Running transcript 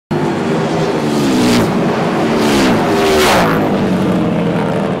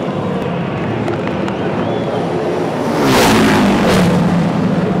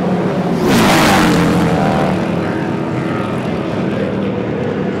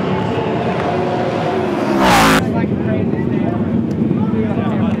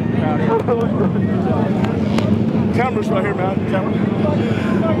push right here, man.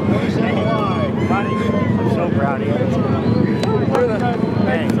 I'm so proud of you.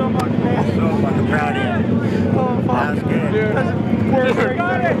 Thanks so much, man. So fucking proud of you. Oh, fuck. That was good. Dude,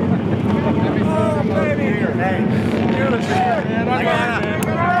 got it. Oh, baby.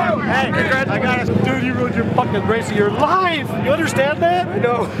 Hey, I got it. Dude, you ruined your fucking race of your life. You understand that? I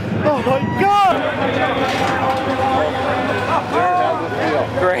know. Oh my God.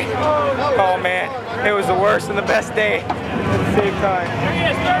 Great. Oh man, it was the worst and the best day at the same time.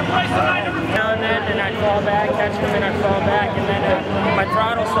 Now and then, and I'd fall back, catch him, and I'd fall back, and then my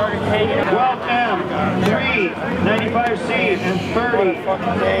throttle started hanging. 12M, 3, 95C, and 30.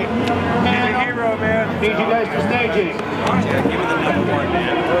 Fucking day. He's a hero, man. Need you guys to staging. give me the number one,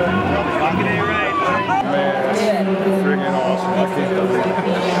 man. Fucking A right. Freaking awesome. I can't believe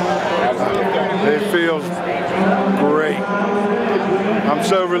it. It feels great. I'm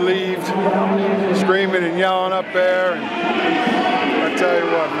so relieved, screaming and yelling up there. And I tell you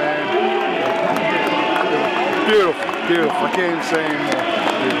what, man, beautiful, beautiful. I can't even say anymore.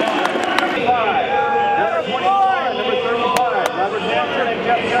 Number 25, number 35, Robert Hampton and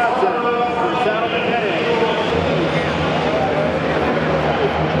Jeff Johnson for Saddleman Heading.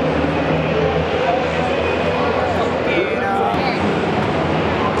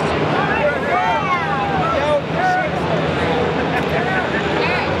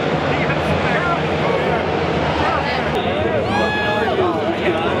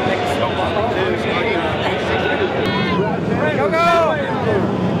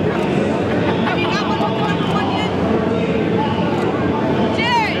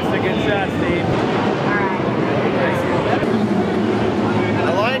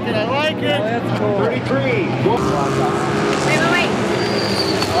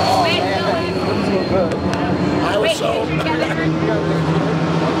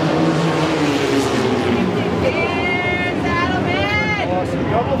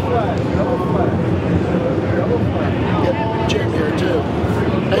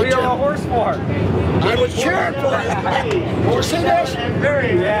 What are you on a horse for? I was cheering for it. You see this?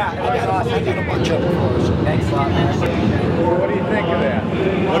 Yeah, I got a bunch of them. thanks a lot, man. What do you think of that?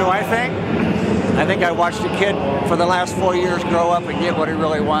 What do I think? I think I watched a kid for the last 4 years grow up and get what he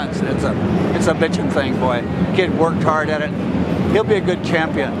really wants. It's a bitchin' thing, boy. Kid worked hard at it. He'll be a good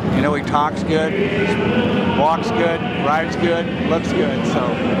champion. You know, he talks good, walks good, rides good, looks good. So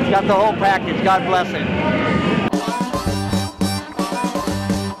he's got the whole package. God bless him.